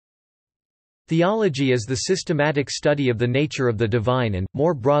Theology is the systematic study of the nature of the divine and,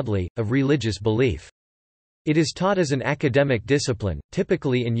 more broadly, of religious belief. It is taught as an academic discipline,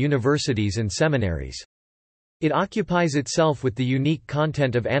 typically in universities and seminaries. It occupies itself with the unique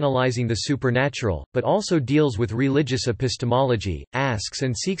content of analyzing the supernatural, but also deals with religious epistemology, asks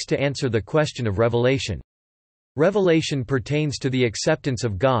and seeks to answer the question of revelation. Revelation pertains to the acceptance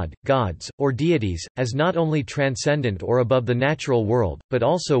of God, gods, or deities, as not only transcendent or above the natural world, but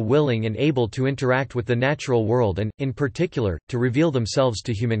also willing and able to interact with the natural world and, in particular, to reveal themselves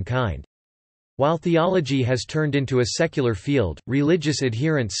to humankind. While theology has turned into a secular field, religious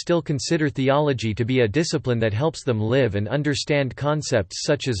adherents still consider theology to be a discipline that helps them live and understand concepts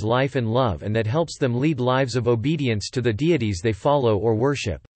such as life and love and that helps them lead lives of obedience to the deities they follow or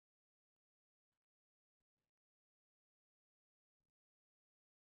worship.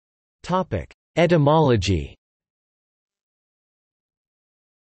 Etymology.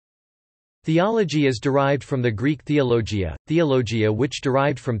 Theology is derived from the Greek theologia, which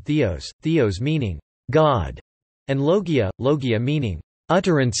derived from theos meaning God, and logia meaning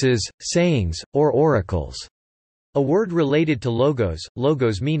utterances, sayings, or oracles, a word related to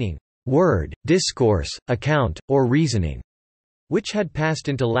logos meaning word, discourse, account, or reasoning, which had passed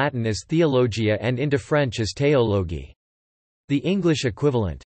into Latin as theologia and into French as théologie. The English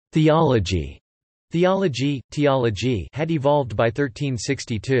equivalent, theology, had evolved by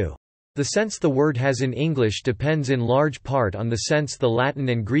 1362. The sense the word has in English depends in large part on the sense the Latin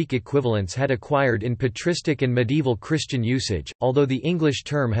and Greek equivalents had acquired in patristic and medieval Christian usage, although the English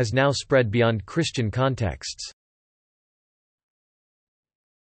term has now spread beyond Christian contexts.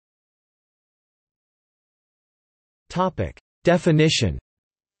 Definition.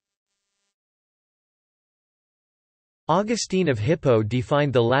 Augustine of Hippo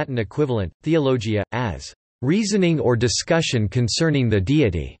defined the Latin equivalent, theologia, as reasoning or discussion concerning the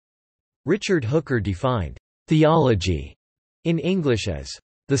deity. Richard Hooker defined theology in English as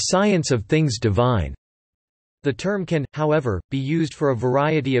the science of things divine. The term can, however, be used for a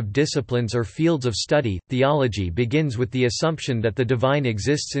variety of disciplines or fields of study. Theology begins with the assumption that the divine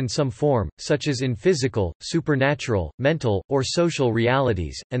exists in some form, such as in physical, supernatural, mental, or social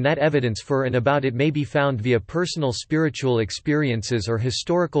realities, and that evidence for and about it may be found via personal spiritual experiences or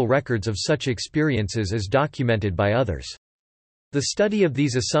historical records of such experiences as documented by others. The study of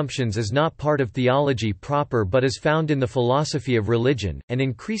these assumptions is not part of theology proper but is found in the philosophy of religion, and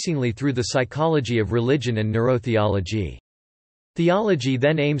increasingly through the psychology of religion and neurotheology. Theology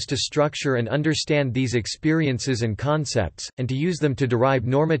then aims to structure and understand these experiences and concepts, and to use them to derive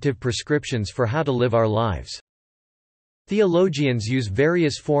normative prescriptions for how to live our lives. Theologians use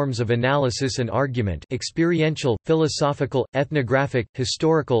various forms of analysis and argument, experiential, philosophical, ethnographic,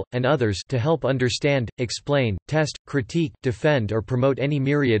 historical, and others, to help understand, explain, test, critique, defend or promote any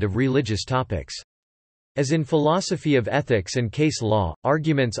myriad of religious topics. As in philosophy of ethics and case law,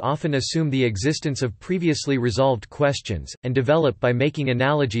 arguments often assume the existence of previously resolved questions, and develop by making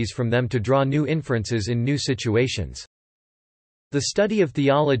analogies from them to draw new inferences in new situations. The study of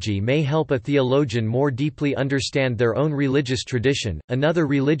theology may help a theologian more deeply understand their own religious tradition, another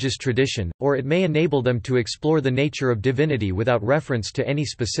religious tradition, or it may enable them to explore the nature of divinity without reference to any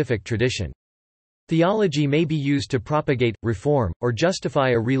specific tradition. Theology may be used to propagate, reform, or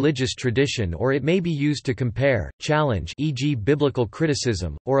justify a religious tradition, or it may be used to compare, challenge, e.g. biblical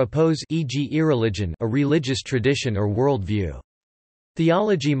criticism, or oppose, e.g. irreligion, a religious tradition or worldview.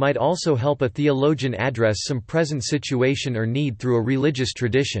 Theology might also help a theologian address some present situation or need through a religious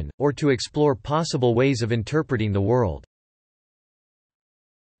tradition, or to explore possible ways of interpreting the world.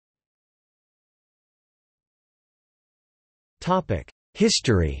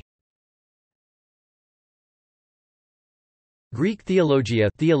 History. Greek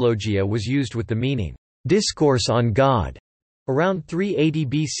theologia was used with the meaning, discourse on God, around 380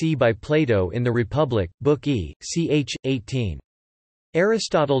 BC by Plato in the Republic, Book E, ch. 18.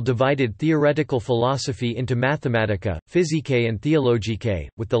 Aristotle divided theoretical philosophy into mathematica, physikae and theologicae,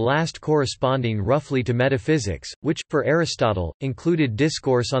 with the last corresponding roughly to metaphysics, which, for Aristotle, included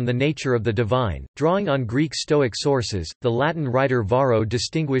discourse on the nature of the divine. Drawing on Greek Stoic sources, the Latin writer Varro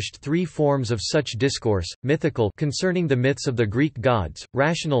distinguished three forms of such discourse: mythical, concerning the myths of the Greek gods;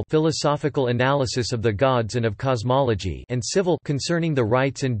 rational, philosophical analysis of the gods and of cosmology; and civil, concerning the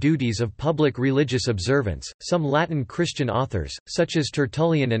rights and duties of public religious observance. Some Latin Christian authors, such as as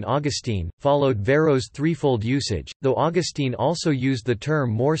Tertullian and Augustine, followed Varro's threefold usage, though Augustine also used the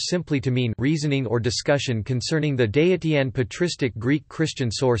term more simply to mean reasoning or discussion concerning the deity and patristic Greek Christian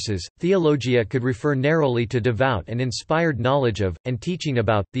sources. Theologia could refer narrowly to devout and inspired knowledge of, and teaching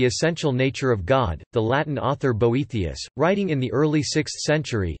about, the essential nature of God. The Latin author Boethius, writing in the early 6th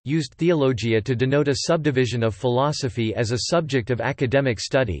century, used theologia to denote a subdivision of philosophy as a subject of academic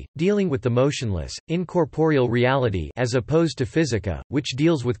study, dealing with the motionless, incorporeal reality as opposed to physica, which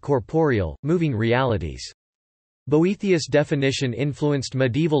deals with corporeal, moving realities. Boethius' definition influenced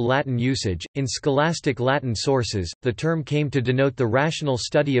medieval Latin usage. In scholastic Latin sources, the term came to denote the rational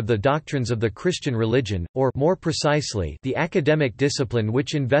study of the doctrines of the Christian religion, or more precisely, the academic discipline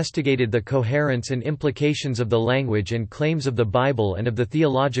which investigated the coherence and implications of the language and claims of the Bible and of the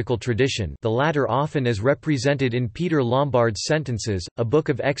theological tradition, the latter often as represented in Peter Lombard's Sentences, a book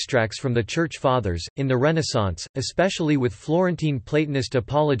of extracts from the Church Fathers. In the Renaissance, especially with Florentine Platonist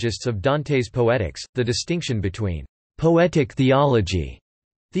apologists of Dante's Poetics, the distinction between poetic theology,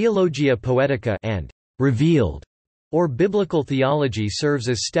 theologia poetica, and revealed or biblical theology serves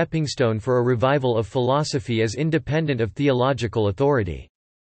as steppingstone for a revival of philosophy as independent of theological authority.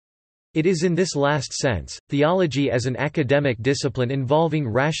 It is in this last sense, theology as an academic discipline involving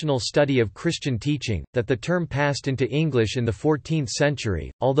rational study of Christian teaching, that the term passed into English in the 14th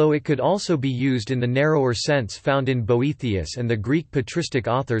century, although it could also be used in the narrower sense found in Boethius and the Greek patristic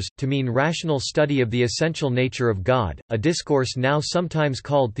authors, to mean rational study of the essential nature of God, a discourse now sometimes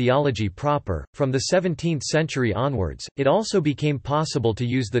called theology proper. From the 17th century onwards, it also became possible to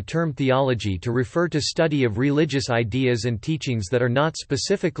use the term theology to refer to study of religious ideas and teachings that are not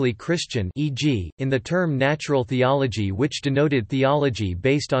specifically Christian, e.g., in the term natural theology, which denoted theology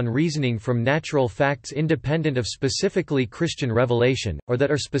based on reasoning from natural facts independent of specifically Christian revelation, or that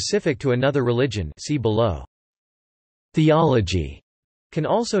are specific to another religion, see below. Theology can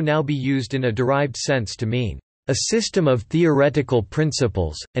also now be used in a derived sense to mean a system of theoretical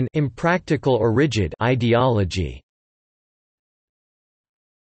principles, an impractical or rigid ideology.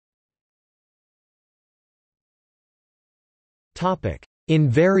 In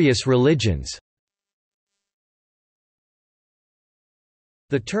various religions.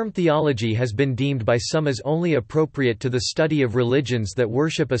 The term theology has been deemed by some as only appropriate to the study of religions that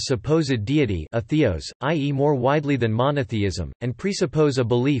worship a supposed deity, a theos, i.e. more widely than monotheism, and presuppose a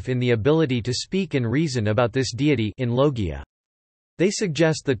belief in the ability to speak and reason about this deity in logia. They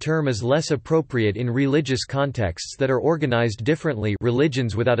suggest the term is less appropriate in religious contexts that are organized differently,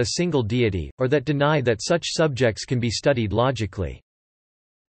 religions without a single deity, or that deny that such subjects can be studied logically.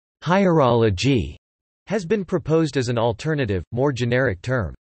 Hierology has been proposed as an alternative, more generic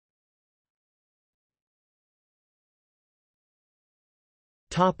term.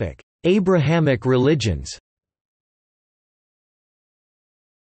 Abrahamic religions.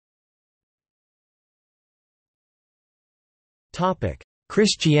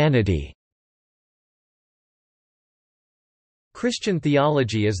 Christianity. Christian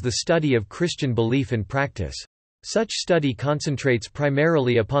theology is the study of Christian belief and practice. Such study concentrates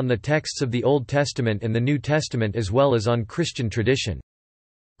primarily upon the texts of the Old Testament and the New Testament as well as on Christian tradition.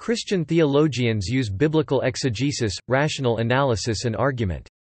 Christian theologians use biblical exegesis, rational analysis and argument.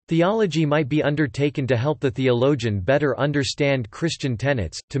 Theology might be undertaken to help the theologian better understand Christian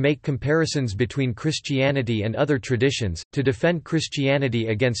tenets, to make comparisons between Christianity and other traditions, to defend Christianity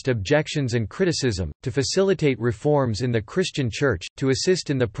against objections and criticism, to facilitate reforms in the Christian Church, to assist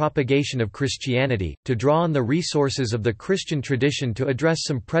in the propagation of Christianity, to draw on the resources of the Christian tradition to address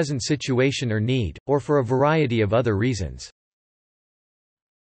some present situation or need, or for a variety of other reasons.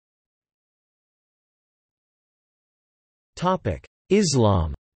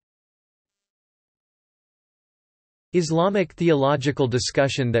 Islam. Islamic theological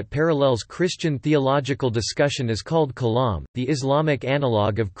discussion that parallels Christian theological discussion is called kalam. The Islamic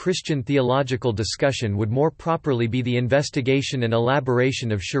analogue of Christian theological discussion would more properly be the investigation and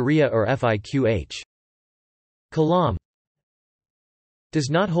elaboration of Sharia or fiqh. Kalam does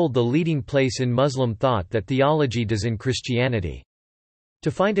not hold the leading place in Muslim thought that theology does in Christianity. To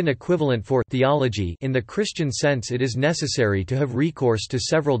find an equivalent for theology in the Christian sense, it is necessary to have recourse to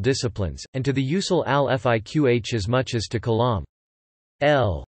several disciplines, and to the usul al-fiqh as much as to kalam.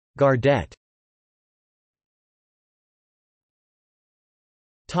 L. Gardet.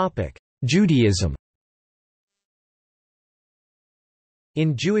 Judaism.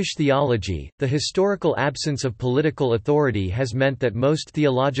 In Jewish theology, the historical absence of political authority has meant that most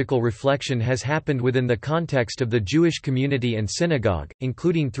theological reflection has happened within the context of the Jewish community and synagogue,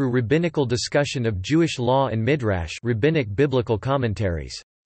 including through rabbinical discussion of Jewish law and midrash, rabbinic biblical commentaries.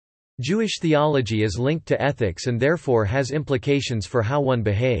 Jewish theology is linked to ethics and therefore has implications for how one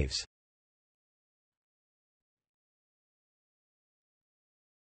behaves.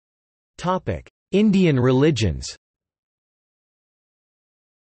 Indian religions.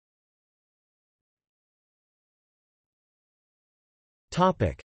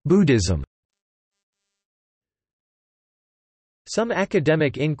 Buddhism. Some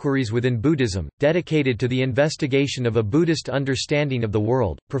academic inquiries within Buddhism, dedicated to the investigation of a Buddhist understanding of the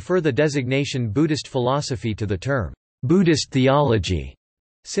world, prefer the designation Buddhist philosophy to the term Buddhist theology,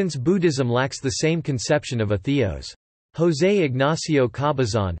 since Buddhism lacks the same conception of a theos. José Ignacio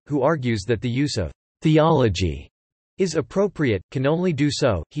Cabazón, who argues that the use of theology is appropriate, can only do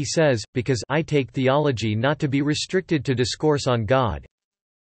so, he says, because I take theology not to be restricted to discourse on God.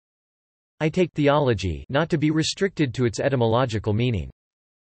 I take theology not to be restricted to its etymological meaning.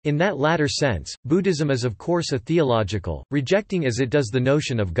 In that latter sense, Buddhism is of course a theological, rejecting as it does the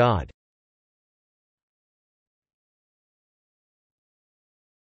notion of God.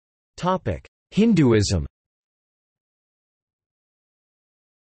 Hinduism.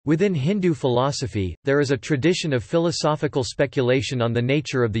 Within Hindu philosophy, there is a tradition of philosophical speculation on the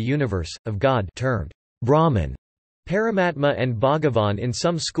nature of the universe, of God termed Brahman, Paramatma and Bhagavan in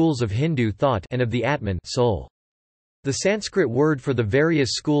some schools of Hindu thought, and of the Atman soul. The Sanskrit word for the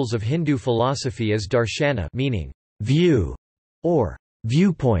various schools of Hindu philosophy is darshana, meaning view or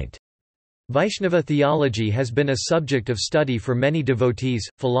viewpoint. Vaishnava theology has been a subject of study for many devotees,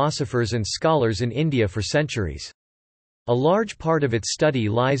 philosophers and scholars in India for centuries. A large part of its study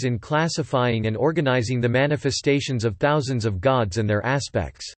lies in classifying and organizing the manifestations of thousands of gods and their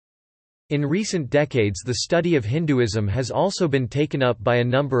aspects. In recent decades, the study of Hinduism has also been taken up by a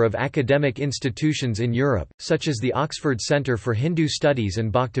number of academic institutions in Europe, such as the Oxford Centre for Hindu Studies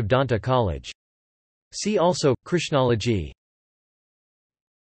and Bhaktivedanta College. See also, Krishnology.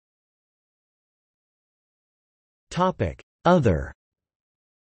 Other.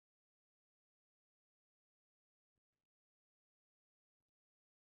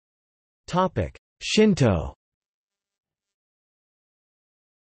 Shinto.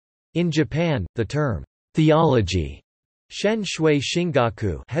 In Japan, the term theology Shen Shui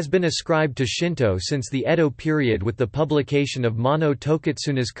Shingaku has been ascribed to Shinto since the Edo period with the publication of Mono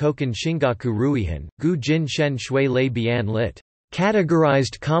Tokatsuna's Koken Shingaku Ruihan, Gu Jin Shen Shui Lei Bian lit.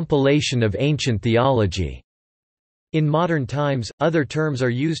 Categorized compilation of ancient theology. In modern times, other terms are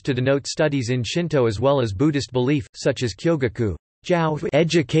used to denote studies in Shinto as well as Buddhist belief, such as kyogaku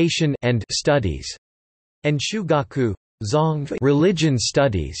education and studies, and shugaku religion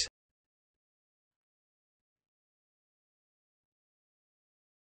studies.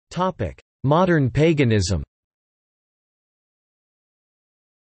 Modern paganism.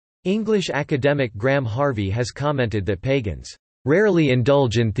 English academic Graham Harvey has commented that pagans rarely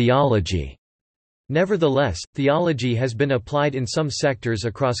indulge in theology. Nevertheless, theology has been applied in some sectors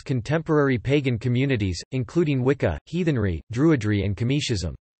across contemporary pagan communities, including Wicca, heathenry, Druidry and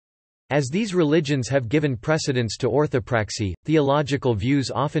Kamishism. As these religions have given precedence to orthopraxy, theological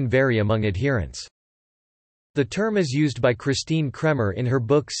views often vary among adherents. The term is used by Christine Kremer in her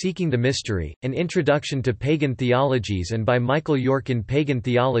book Seeking the Mystery, An Introduction to Pagan Theologies, and by Michael York in Pagan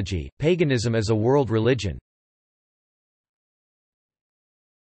Theology, Paganism as a World Religion.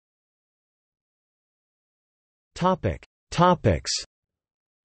 Topics.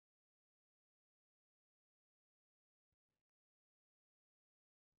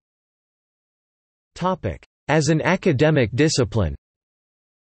 As an academic discipline.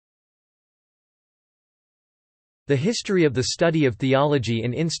 The history of the study of theology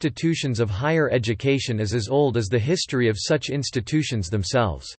in institutions of higher education is as old as the history of such institutions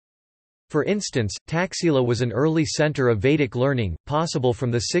themselves. For instance, Taxila was an early center of Vedic learning, possible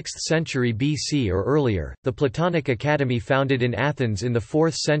from the 6th century BC or earlier. The Platonic Academy, founded in Athens in the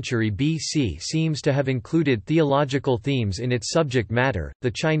 4th century BC, seems to have included theological themes in its subject matter.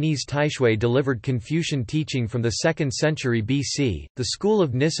 The Chinese Taishui delivered Confucian teaching from the 2nd century BC. The school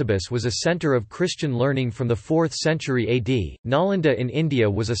of Nisibis was a center of Christian learning from the 4th century AD. Nalanda in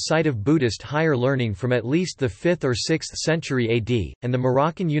India was a site of Buddhist higher learning from at least the 5th or 6th century AD, and the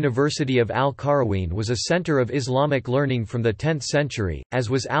Moroccan University of Al-Qarawiyyin was a center of Islamic learning from the 10th century, as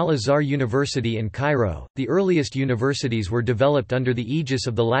was Al-Azhar University in Cairo. The earliest universities were developed under the aegis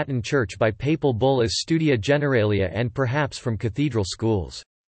of the Latin Church by papal bull as Studia Generalia and perhaps from cathedral schools.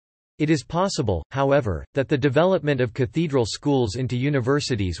 It is possible, however, that the development of cathedral schools into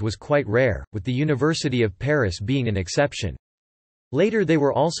universities was quite rare, with the University of Paris being an exception. Later they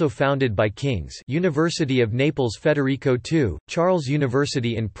were also founded by kings: University of Naples Federico II, Charles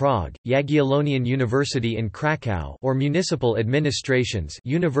University in Prague, Jagiellonian University in Krakow, or municipal administrations: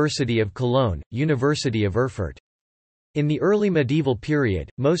 University of Cologne, University of Erfurt. In the early medieval period,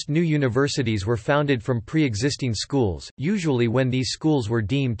 most new universities were founded from pre-existing schools, usually when these schools were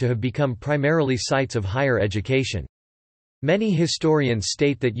deemed to have become primarily sites of higher education. Many historians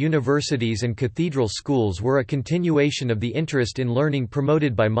state that universities and cathedral schools were a continuation of the interest in learning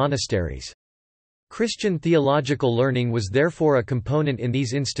promoted by monasteries. Christian theological learning was therefore a component in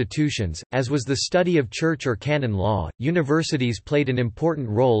these institutions, as was the study of church or canon law. Universities played an important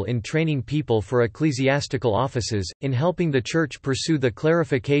role in training people for ecclesiastical offices, in helping the church pursue the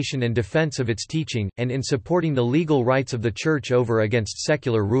clarification and defense of its teaching, and in supporting the legal rights of the church over against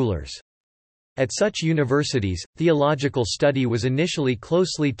secular rulers. At such universities, theological study was initially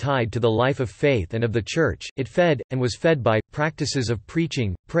closely tied to the life of faith and of the Church. It fed, and was fed by, practices of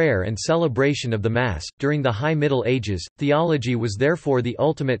preaching, prayer, and celebration of the Mass. During the High Middle Ages, theology was therefore the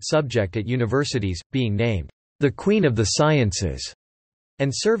ultimate subject at universities, being named the Queen of the Sciences, and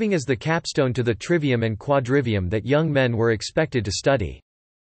serving as the capstone to the trivium and quadrivium that young men were expected to study.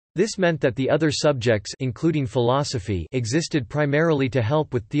 This meant that the other subjects, including philosophy, existed primarily to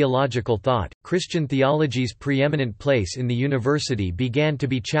help with theological thought. Christian theology's preeminent place in the university began to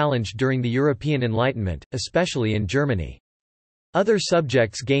be challenged during the European Enlightenment, especially in Germany. Other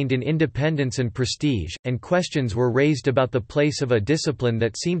subjects gained in independence and prestige, and questions were raised about the place of a discipline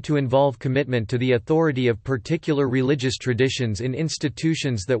that seemed to involve commitment to the authority of particular religious traditions in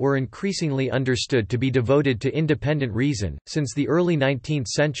institutions that were increasingly understood to be devoted to independent reason. Since the early 19th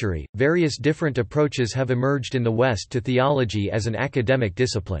century, various different approaches have emerged in the West to theology as an academic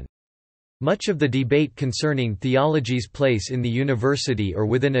discipline. Much of the debate concerning theology's place in the university or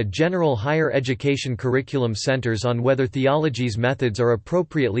within a general higher education curriculum centers on whether theology's methods are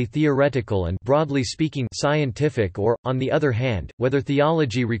appropriately theoretical and, broadly speaking, scientific or, on the other hand, whether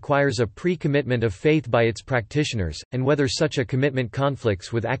theology requires a pre-commitment of faith by its practitioners, and whether such a commitment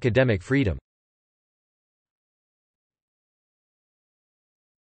conflicts with academic freedom.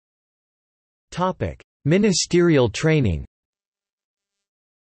 Ministerial training.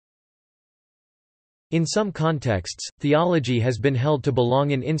 In some contexts, theology has been held to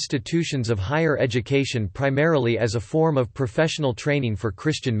belong in institutions of higher education primarily as a form of professional training for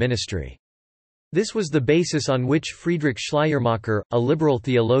Christian ministry. This was the basis on which Friedrich Schleiermacher, a liberal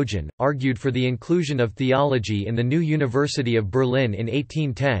theologian, argued for the inclusion of theology in the new University of Berlin in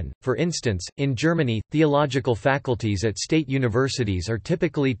 1810. For instance, in Germany, theological faculties at state universities are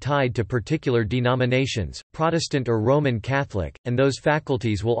typically tied to particular denominations, Protestant or Roman Catholic, and those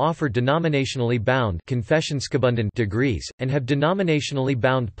faculties will offer denominationally bound degrees, and have denominationally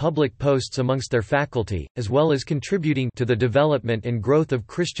bound public posts amongst their faculty, as well as contributing to the development and growth of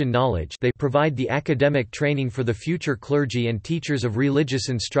Christian knowledge. They provide the academic training for the future clergy and teachers of religious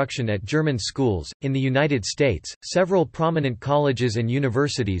instruction at German schools. In the United States, several prominent colleges and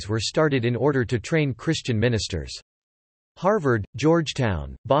universities were started in order to train Christian ministers. Harvard,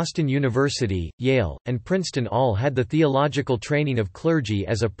 Georgetown, Boston University, Yale, and Princeton all had the theological training of clergy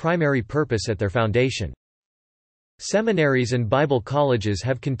as a primary purpose at their foundation. Seminaries and Bible colleges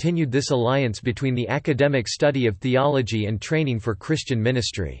have continued this alliance between the academic study of theology and training for Christian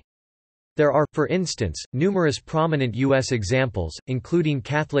ministry. There are, for instance, numerous prominent U.S. examples, including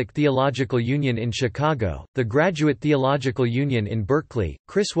Catholic Theological Union in Chicago, the Graduate Theological Union in Berkeley,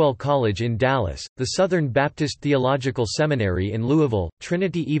 Criswell College in Dallas, the Southern Baptist Theological Seminary in Louisville,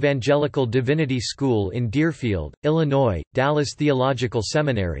 Trinity Evangelical Divinity School in Deerfield, Illinois, Dallas Theological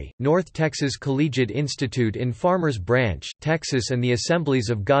Seminary, North Texas Collegiate Institute in Farmers Branch, Texas, and the Assemblies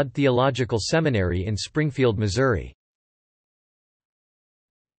of God Theological Seminary in Springfield, Missouri.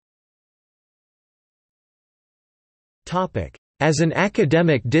 As an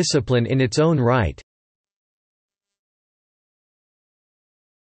academic discipline in its own right.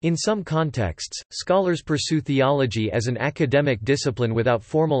 In some contexts, scholars pursue theology as an academic discipline without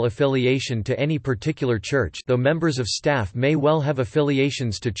formal affiliation to any particular church, though members of staff may well have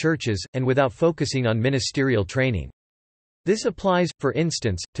affiliations to churches, and without focusing on ministerial training. This applies, for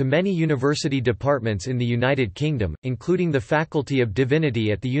instance, to many university departments in the United Kingdom, including the Faculty of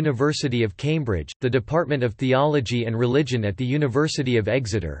Divinity at the University of Cambridge, the Department of Theology and Religion at the University of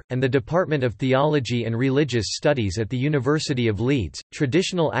Exeter, and the Department of Theology and Religious Studies at the University of Leeds.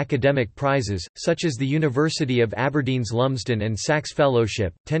 Traditional academic prizes, such as the University of Aberdeen's Lumsden and Sachs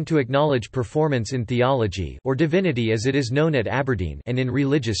Fellowship, tend to acknowledge performance in theology, or divinity as it is known at Aberdeen, and in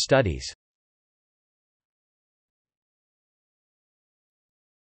religious studies.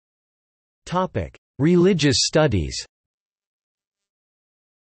 Religious studies.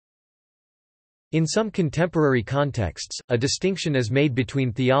 In some contemporary contexts, a distinction is made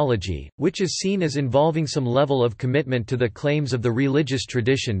between theology, which is seen as involving some level of commitment to the claims of the religious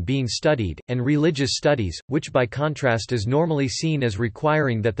tradition being studied, and religious studies, which by contrast is normally seen as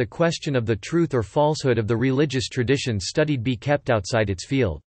requiring that the question of the truth or falsehood of the religious tradition studied be kept outside its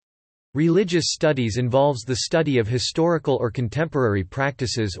field. Religious studies involves the study of historical or contemporary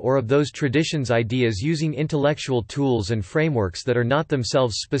practices or of those traditions' ideas using intellectual tools and frameworks that are not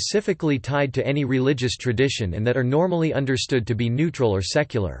themselves specifically tied to any religious tradition and that are normally understood to be neutral or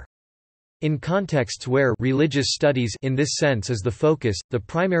secular. In contexts where religious studies in this sense is the focus, the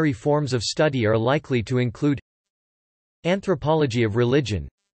primary forms of study are likely to include anthropology of religion,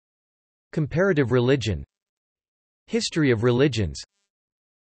 comparative religion, history of religions,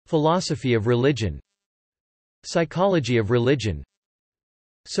 philosophy of religion, psychology of religion,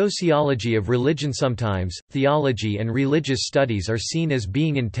 sociology of religion. Sometimes, theology and religious studies are seen as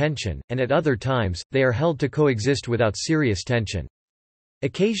being in tension, and at other times, they are held to coexist without serious tension.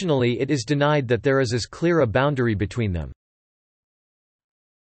 Occasionally it is denied that there is as clear a boundary between them.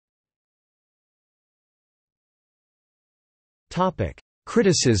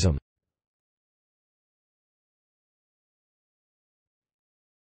 Criticism.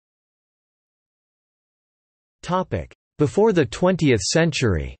 Before the 20th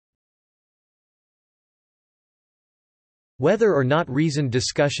century. Whether or not reasoned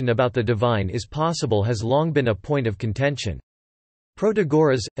discussion about the divine is possible has long been a point of contention.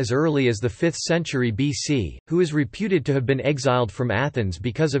 Protagoras, as early as the 5th century BC, who is reputed to have been exiled from Athens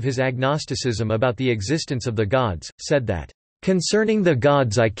because of his agnosticism about the existence of the gods, said that, "Concerning the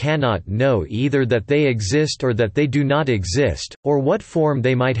gods I cannot know either that they exist or that they do not exist, or what form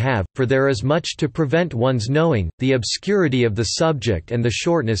they might have, for there is much to prevent one's knowing, the obscurity of the subject and the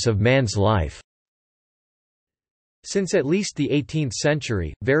shortness of man's life." Since at least the 18th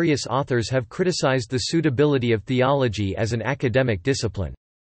century, various authors have criticized the suitability of theology as an academic discipline.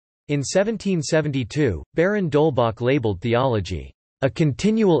 In 1772, Baron d'Holbach labeled theology, "a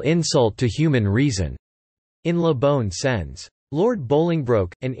continual insult to human reason." In Le Bon Sens. Lord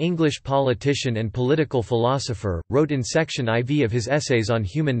Bolingbroke, an English politician and political philosopher, wrote in section IV of his Essays on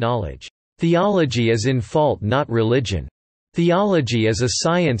Human Knowledge, "Theology is in fault, not religion. Theology is a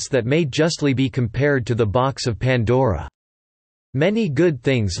science that may justly be compared to the box of Pandora. Many good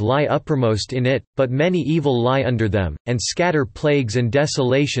things lie uppermost in it, but many evil lie under them, and scatter plagues and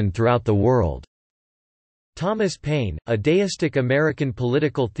desolation throughout the world." Thomas Paine, a deistic American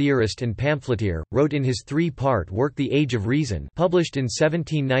political theorist and pamphleteer, wrote in his three-part work The Age of Reason, published in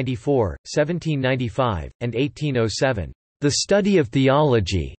 1794, 1795, and 1807, "The study of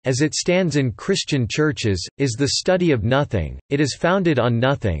theology, as it stands in Christian churches, is the study of nothing, it is founded on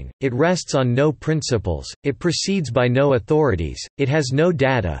nothing, it rests on no principles, it proceeds by no authorities, it has no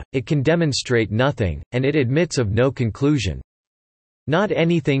data, it can demonstrate nothing, and it admits of no conclusion. Not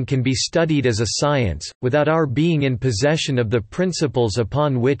anything can be studied as a science, without our being in possession of the principles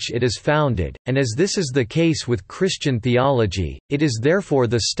upon which it is founded, and as this is the case with Christian theology, it is therefore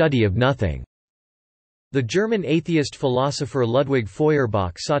the study of nothing." The German atheist philosopher Ludwig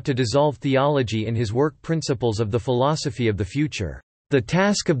Feuerbach sought to dissolve theology in his work Principles of the Philosophy of the Future. The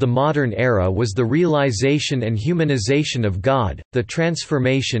task of the modern era was the realization and humanization of God, the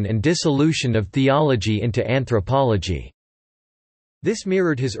transformation and dissolution of theology into anthropology. This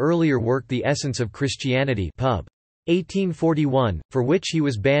mirrored his earlier work The Essence of Christianity Pub. 1841, for which he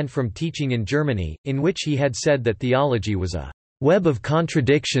was banned from teaching in Germany, in which he had said that theology was a web of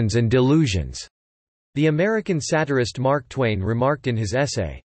contradictions and delusions. The American satirist Mark Twain remarked in his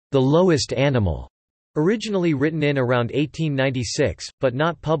essay, The Lowest Animal, originally written in around 1896, but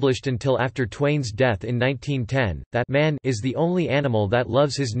not published until after Twain's death in 1910, that man is the only animal that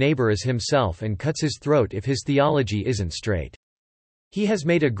loves his neighbor as himself and cuts his throat if his theology isn't straight. He has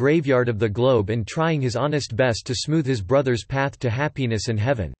made a graveyard of the globe in trying his honest best to smooth his brother's path to happiness and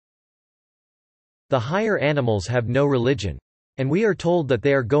heaven. The higher animals have no religion. And we are told that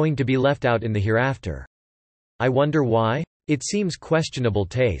they are going to be left out in the hereafter. I wonder why? It seems questionable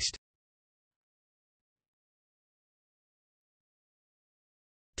taste.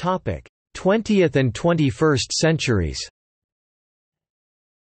 20th and 21st centuries.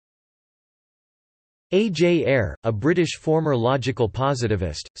 A. J. Ayer, a British former logical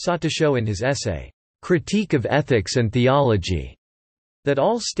positivist, sought to show in his essay, Critique of Ethics and Theology, that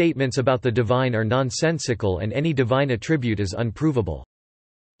all statements about the divine are nonsensical and any divine attribute is unprovable.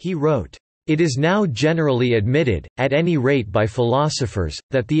 He wrote, "It is now generally admitted, at any rate by philosophers,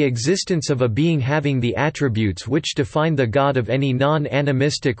 that the existence of a being having the attributes which define the God of any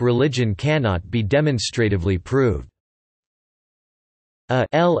non-animistic religion cannot be demonstratively proved.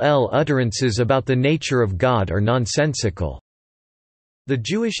 utterances about the nature of God are nonsensical. The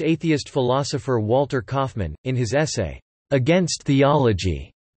Jewish atheist philosopher Walter Kaufmann, in his essay, Against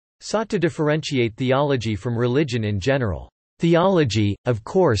Theology, sought to differentiate theology from religion in general. Theology, of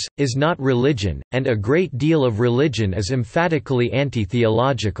course, is not religion, and a great deal of religion is emphatically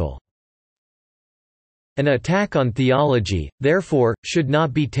anti-theological. An attack on theology, therefore, should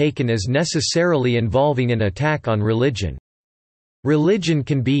not be taken as necessarily involving an attack on religion. Religion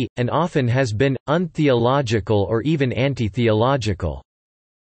can be, and often has been, untheological or even anti-theological.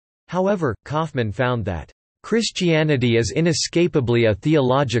 However, Kaufmann found that, "...Christianity is inescapably a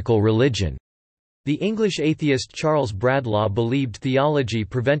theological religion." The English atheist Charles Bradlaugh believed theology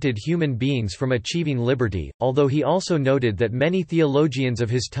prevented human beings from achieving liberty, although he also noted that many theologians of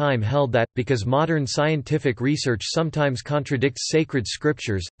his time held that, because modern scientific research sometimes contradicts sacred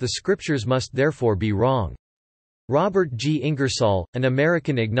scriptures, the scriptures must therefore be wrong. Robert G. Ingersoll, an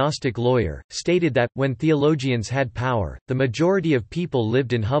American agnostic lawyer, stated that, when theologians had power, the majority of people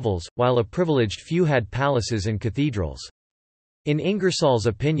lived in hovels, while a privileged few had palaces and cathedrals. In Ingersoll's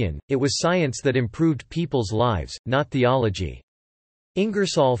opinion, it was science that improved people's lives, not theology.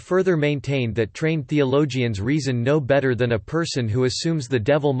 Ingersoll further maintained that trained theologians reason no better than a person who assumes the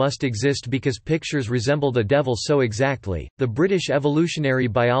devil must exist because pictures resemble the devil so exactly. The British evolutionary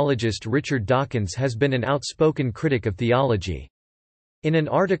biologist Richard Dawkins has been an outspoken critic of theology. In an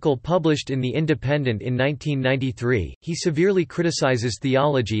article published in The Independent in 1993, he severely criticizes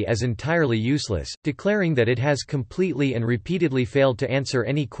theology as entirely useless, declaring that it has completely and repeatedly failed to answer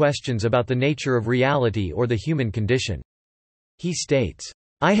any questions about the nature of reality or the human condition. He states,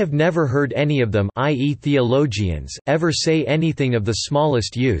 "I have never heard any of them, i.e. theologians, ever say anything of the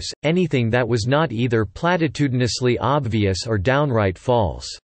smallest use, anything that was not either platitudinously obvious or downright false."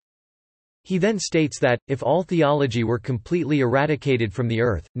 He then states that, if all theology were completely eradicated from the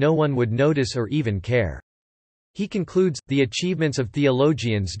earth, no one would notice or even care. He concludes, the achievements of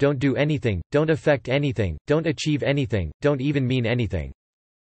theologians don't do anything, don't affect anything, don't achieve anything, don't even mean anything.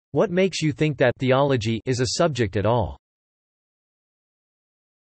 What makes you think that theology is a subject at all?